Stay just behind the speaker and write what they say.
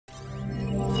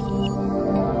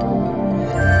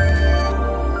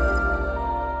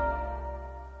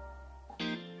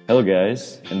Hello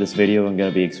guys, in this video I'm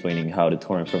going to be explaining how to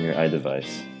torrent from your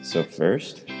iDevice. So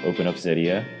first, open up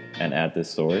Cydia and add this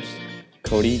source,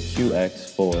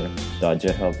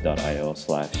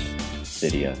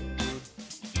 codyqx4.jethelp.io/Cydia.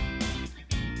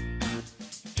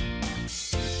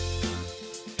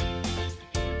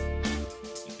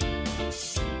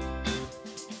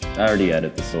 I already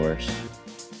added the source.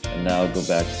 And now go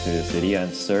back to Cydia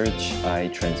and search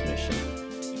iTransmission.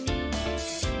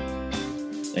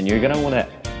 And you're going to want to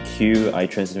queue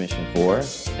iTransmission 4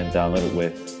 and download it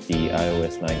with the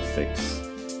iOS 9 fix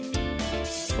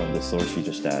from the source you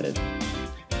just added.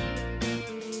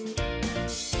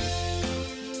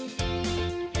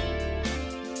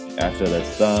 After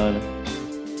that's done,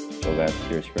 go back to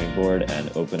your Springboard and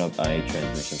open up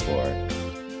iTransmission 4.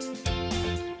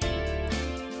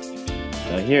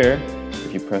 Now here,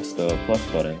 if you press the plus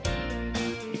button,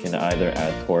 you can either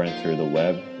add torrent through the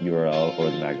web URL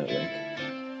or the magnet link.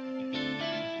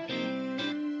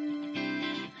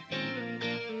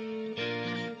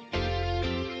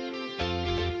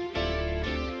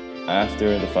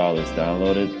 After the file is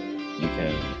downloaded, you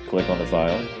can click on the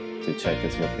file to check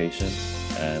its location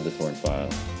and the torrent file.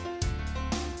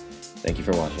 Thank you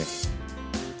for watching.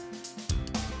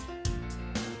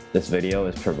 This video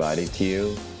is provided to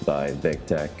you by Big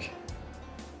Tech.